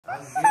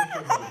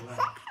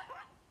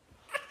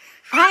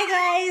Hi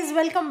guys,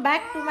 welcome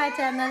back to my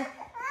channel.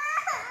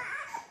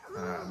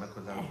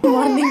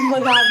 Morning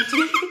बघा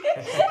आमची.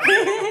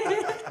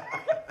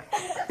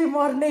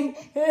 Morning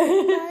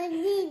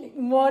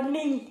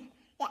morning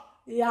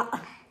या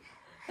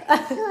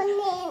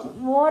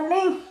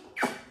morning.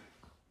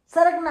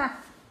 सरक ना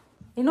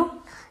इनू.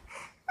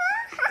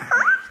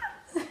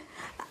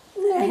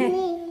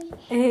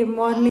 हे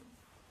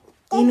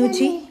मॉर्निंग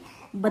इनूची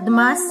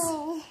बदमाश.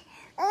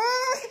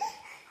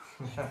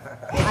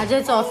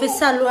 आजच ऑफिस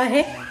चालू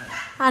आहे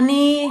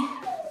आणि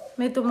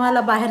मी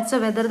तुम्हाला बाहेरचं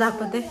वेदर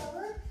दाखवते.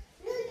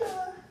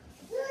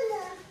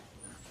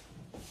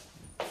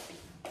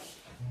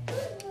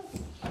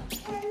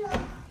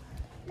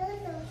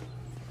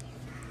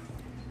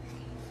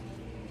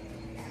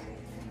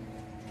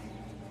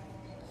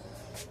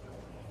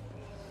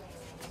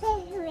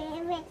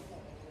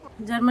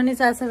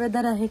 जर्मनीचं असं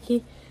वेदर आहे की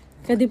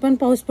कधी पण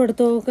पाऊस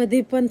पडतो,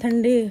 कधी पण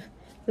थंडी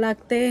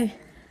लागते,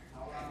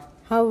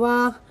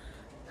 हवा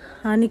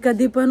आणि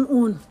कधी पण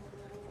ऊन.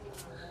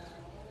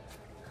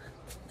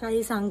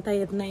 काही सांगता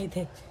येत नाही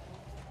इथे.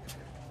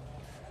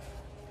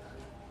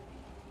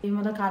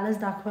 मला कालच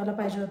दाखवायला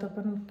पाहिजे होतं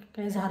पण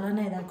काही झालं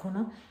नाही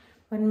दाखवणं.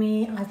 पण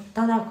मी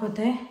आत्ता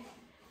दाखवते.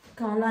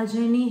 काल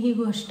अजयनी ही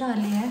गोष्ट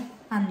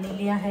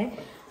आणलेली आहे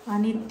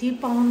आणि ती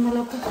पाहून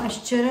मला खूप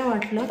आश्चर्य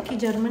वाटलं की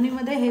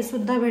जर्मनीमध्ये हे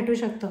सुद्धा भेटू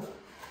शकतं.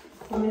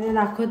 मी ते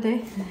दाखवते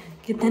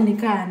की त्यांनी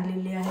काय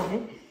आणलेली आहे.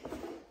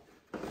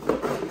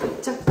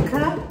 चक्क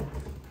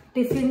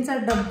टिफिनचा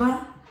डब्बा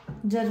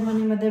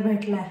जर्मनीमध्ये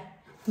भेटलाय.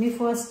 मी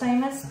फर्स्ट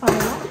टाइमच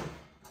पाहिला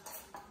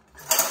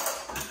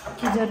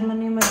की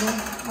जर्मनीमध्ये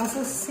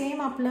असं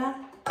सेम आपल्या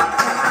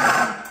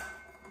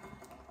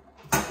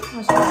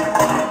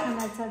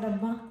खाण्याचा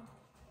डब्बा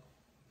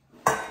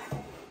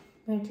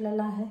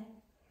भेटलेला आहे.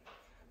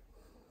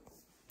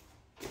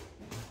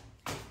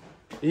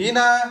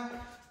 इना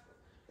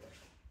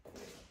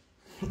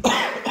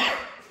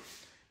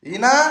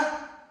इना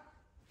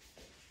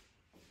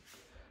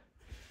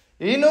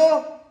इनू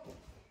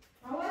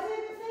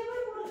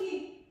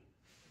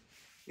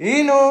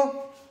इनू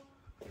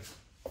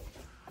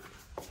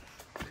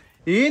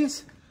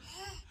इन्स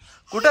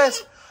कुठे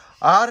आहेस?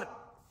 आर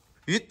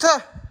इथं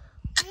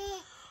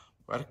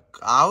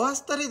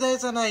आवाज तरी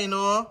द्यायचा नाही.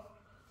 इनू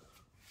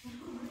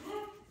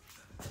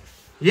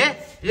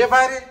ये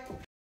बाहेर.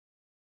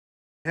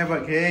 हे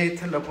बघ, हे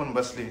इथं लपून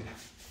बसली.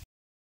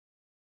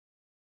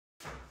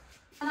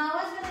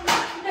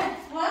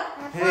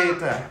 हे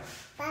इथं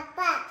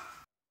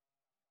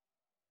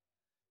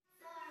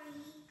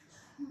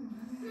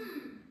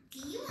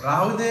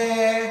राहू दे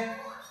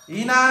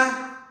इना,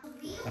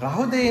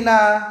 राहू दे इना.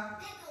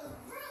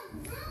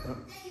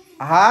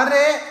 हा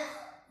रे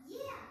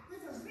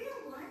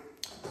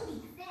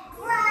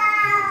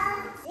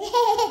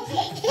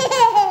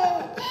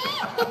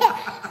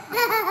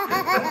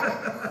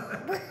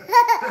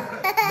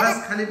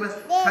बस खाली बस.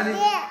 खाली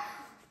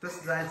तस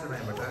जायचं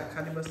नाही बेटा,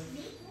 खाली बस.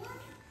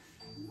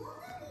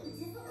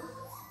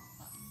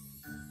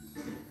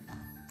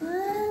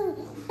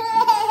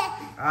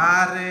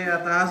 अरे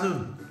आता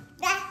अजून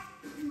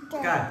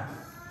काय?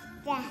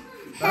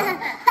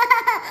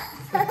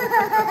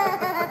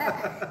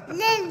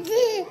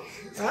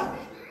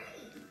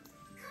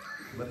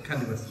 बस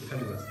खाली बस,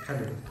 खाली बस,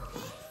 खाली बस.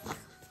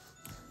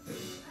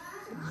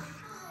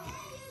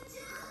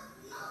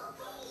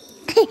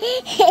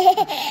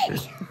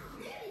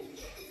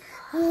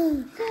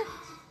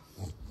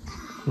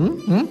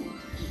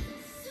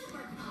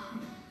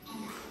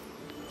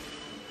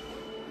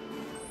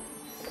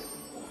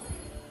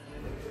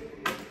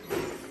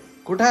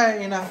 कुठं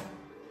आहे इना?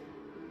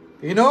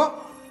 इनो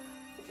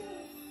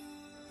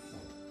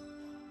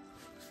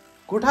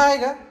कुठं आहे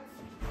का?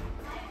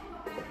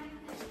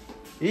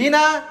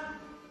 इना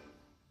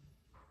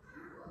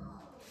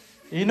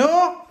इनो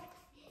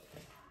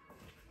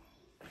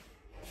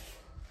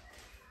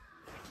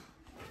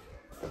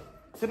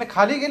तिने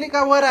खाली गेली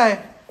का वर आहे?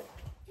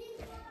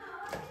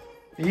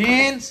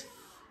 इन्स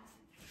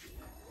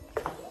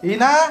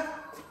इना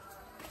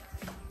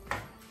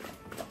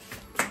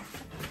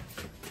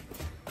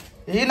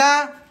इना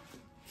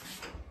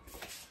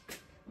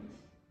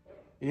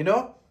इनो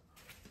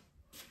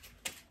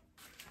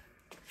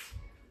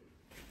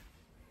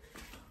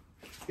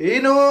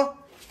इनो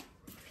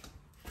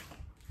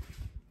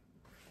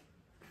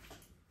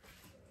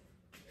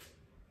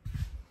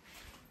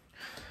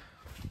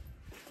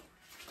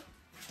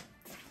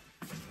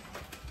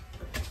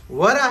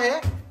वर आहे,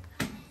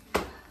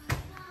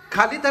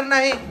 खाली तर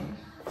नाही.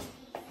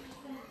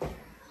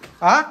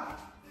 हा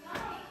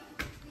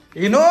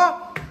इनो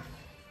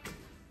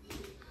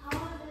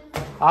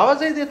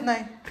आवाजही देत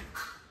नाही.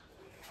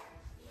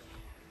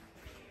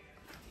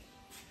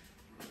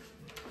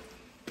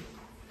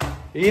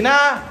 इना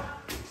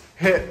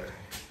हे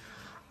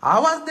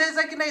आवाज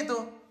द्यायचा की नाही तू?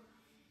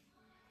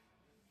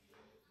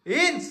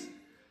 इन्स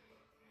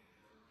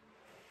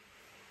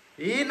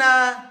इना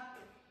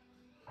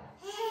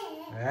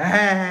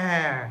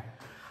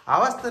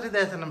आवाज तरी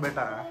द्यायचा ना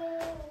बेटा.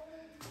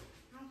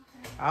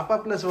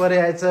 आपापलंच वर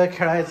यायचं,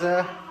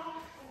 खेळायचं.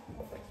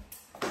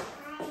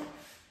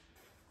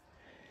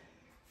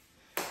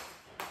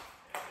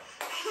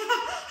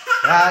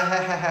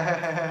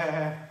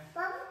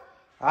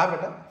 हा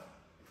बेटा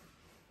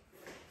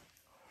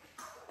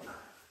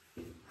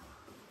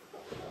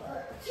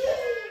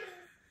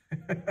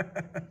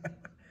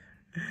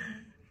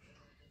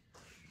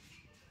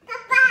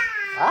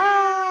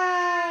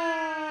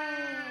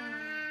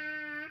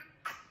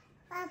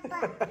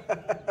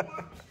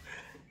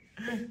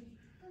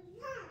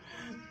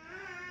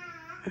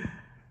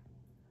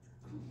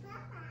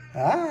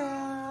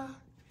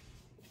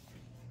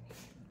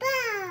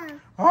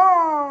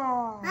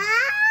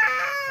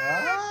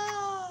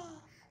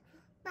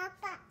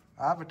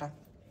बेटा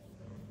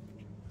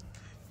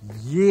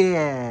ये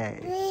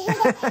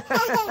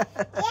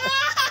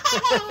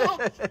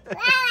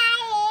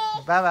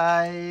bye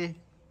bye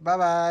bye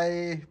bye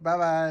bye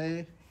bye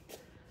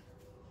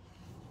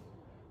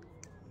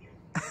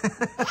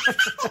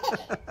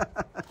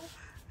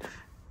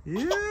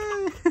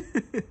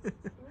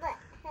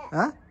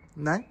हाँ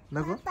नहीं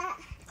नको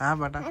हाँ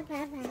बेटा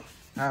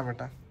हाँ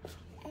बेटा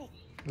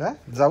ले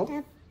जाऊ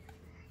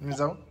मी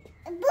जाऊ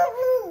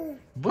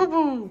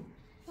बुबू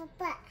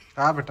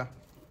हाँ बेटा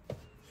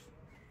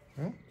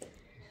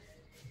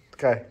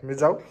काय मी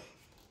जाऊ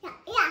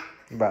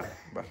बर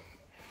बर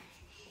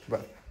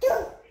बर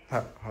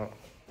हाँ हाँ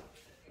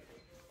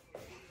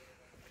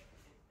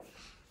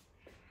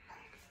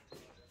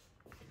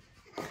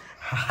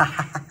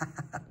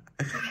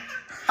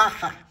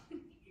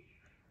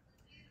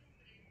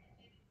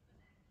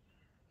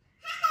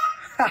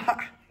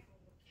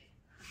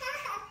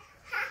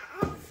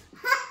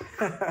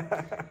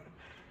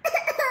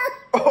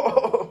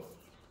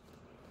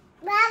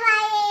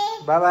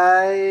बाय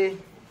बाय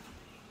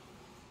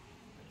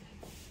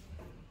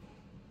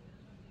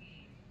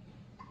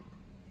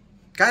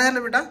काय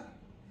झालं बेटा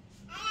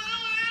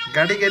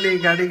गाडी गेली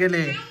गाडी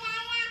गेली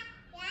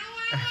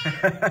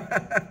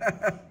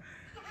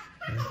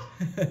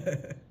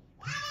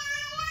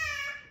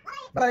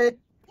बाय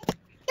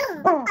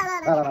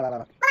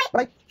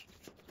बाय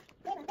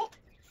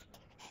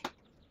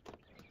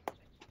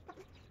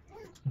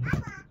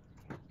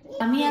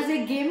आम्ही आज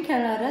एक गेम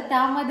खेळणार आहे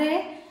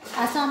त्यामध्ये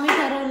असं आम्ही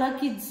ठरवलं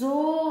की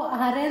जो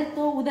हारेल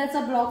तो उद्याचा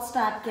ब्लॉग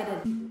स्टार्ट करेल.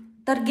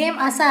 तर गेम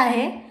असा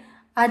आहे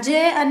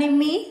अजय आणि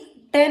मी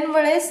 10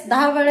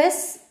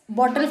 वेळेस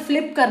बॉटल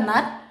फ्लिप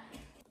करणार.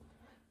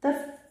 तर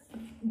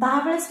 10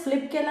 वेळेस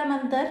फ्लिप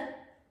केल्यानंतर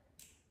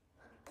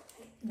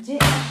जे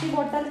अशी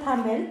बॉटल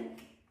थांबेल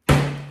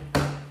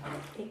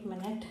एक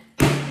मिनिट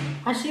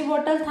अशी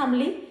बॉटल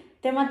थांबली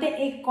तेव्हा ते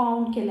एक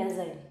काउंट केल्या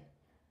जाईल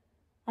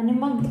आणि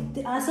मग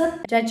असं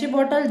ज्याची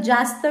बॉटल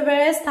जास्त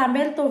वेळेस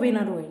थांबेल तो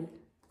विनर होईल.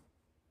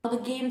 The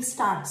game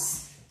starts.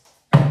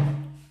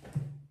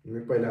 मी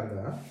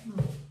पहिल्यांदा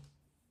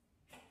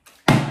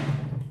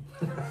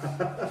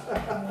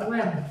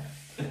One.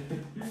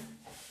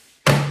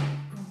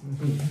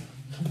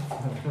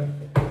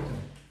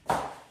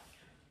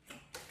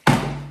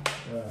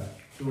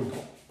 2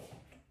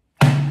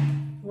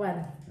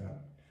 1.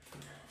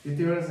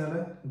 किती वेळेस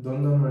झालं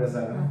 2 वेळेस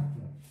झालं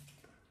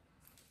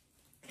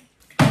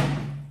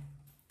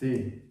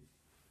 3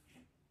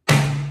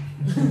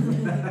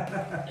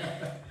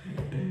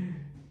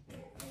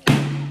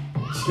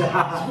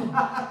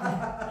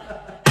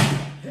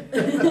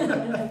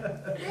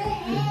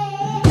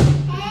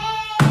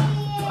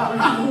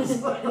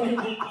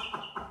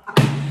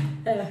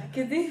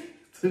 किती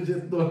तुझे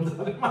 2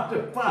 झाले माझे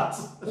 5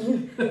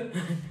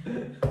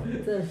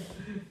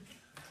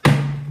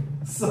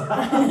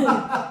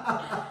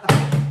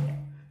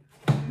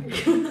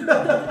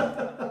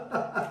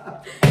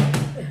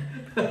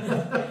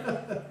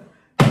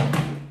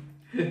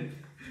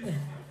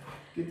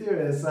 किती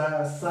वेळेस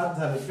 7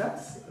 झाले का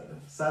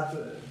 7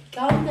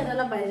 काउंट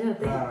करायला पाहिजे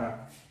होते.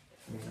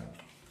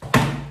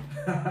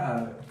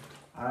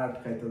 8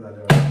 काही तर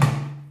झाले.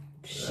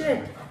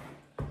 Shit.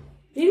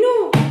 Inu.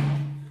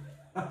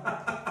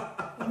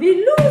 We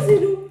lose,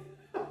 Inu.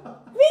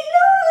 We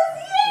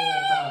lose.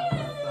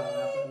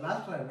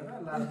 Last आहे ना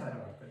लास्ट आहे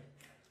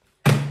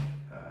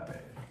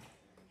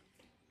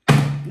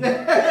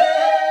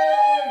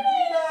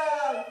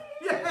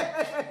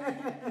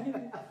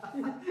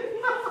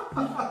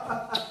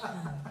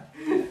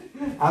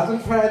अजून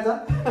खेळायचा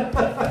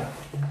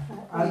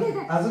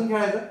अजून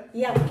खेळायचं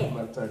या ओके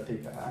चल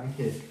ठीक आहे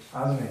आणखी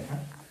अजून एक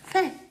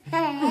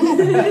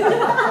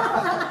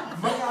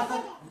मग आता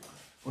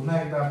पुन्हा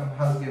एकदा आपण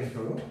हाच गेम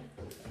खेळू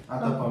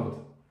आता पाहू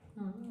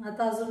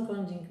आता अजून कोण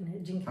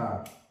जिंकणार हा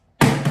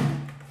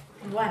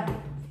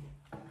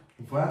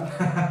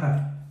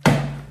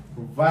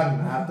 1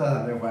 आता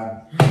झाले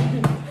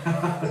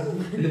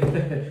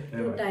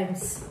 2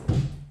 times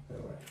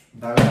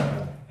डाव्या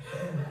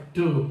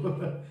 2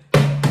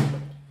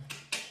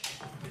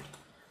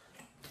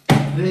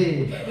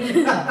 3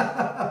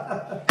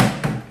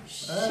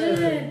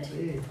 Shit.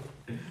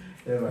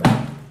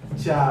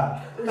 4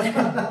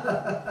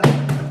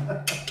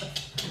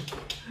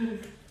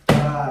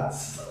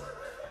 5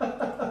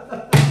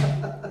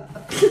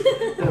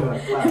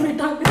 मी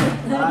टाकत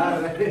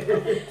नाही.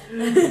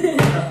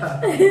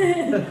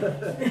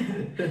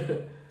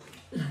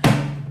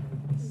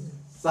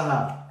 6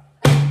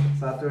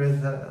 7 वेळेस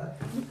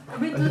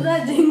मी तुझा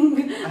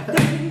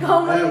जिंका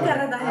म्हणून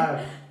करत आहे.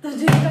 तू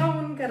जिंका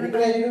म्हणून करत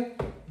आहे.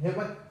 हे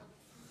बघ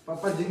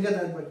पप्पा जिंकत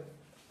आहेत बघ.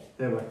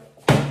 हे बघ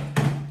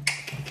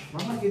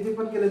मामा किती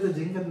पण केलं तर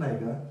जिंकत नाही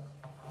का?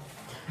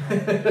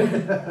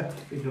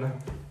 इकडं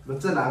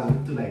चल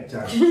अजून तुला एक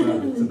चान्स.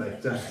 चला एक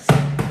चान्स.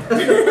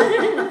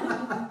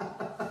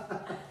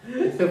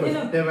 हे बघ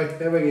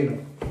हे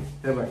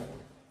बघ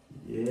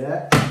ये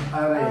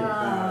अरे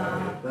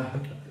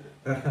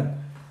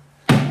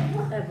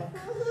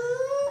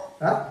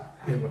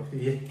हे बघ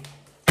ये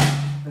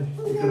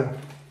इकडं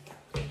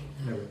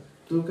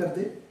तू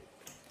करते.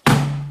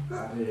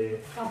 अरे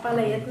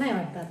पप्पाला येत नाही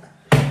वाटत.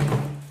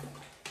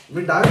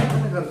 मी डाव्या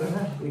करतो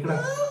ना इकडं.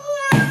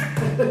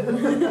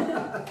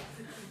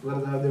 बरं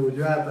जाऊ दे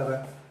उजव्या हाताला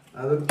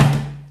अजून.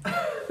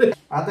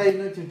 आता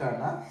इनोची टाक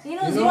ना.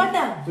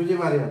 तुझी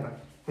बारी आता.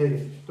 हे घे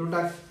तू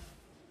टाक.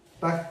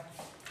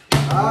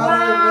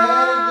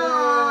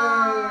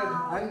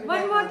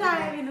 One more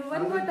time, Vinu.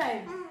 One more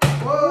time.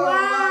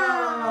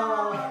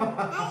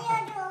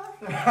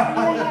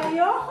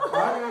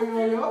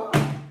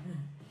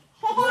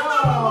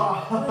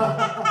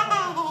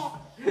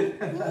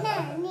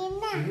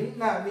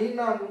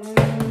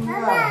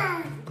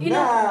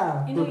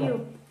 Inu,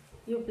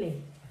 you play.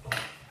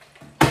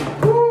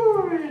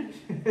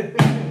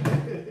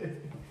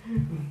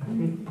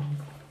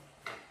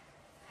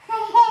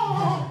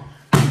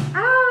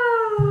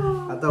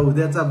 आता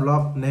उद्याचा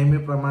ब्लॉग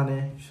नेहमीप्रमाणे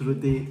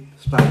श्रुती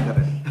स्टार्ट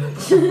करेल.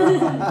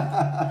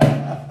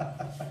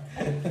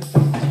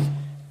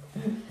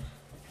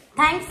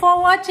 Thanks for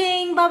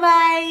watching. Bye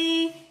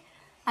bye.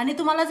 आणि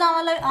तुम्हाला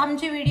जर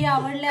आमचे व्हिडिओ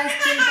आवडले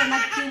असतील तर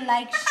नक्की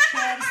लाईक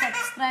शेअर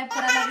सबस्क्राईब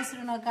करायला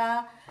विसरू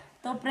नका.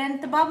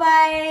 तोपर्यंत bye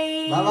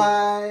bye. Bye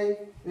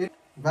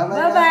bye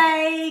bye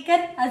bye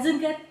कर. अजून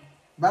कर.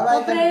 Bye bye.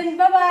 तोपर्यंत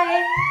बाय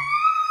बाय.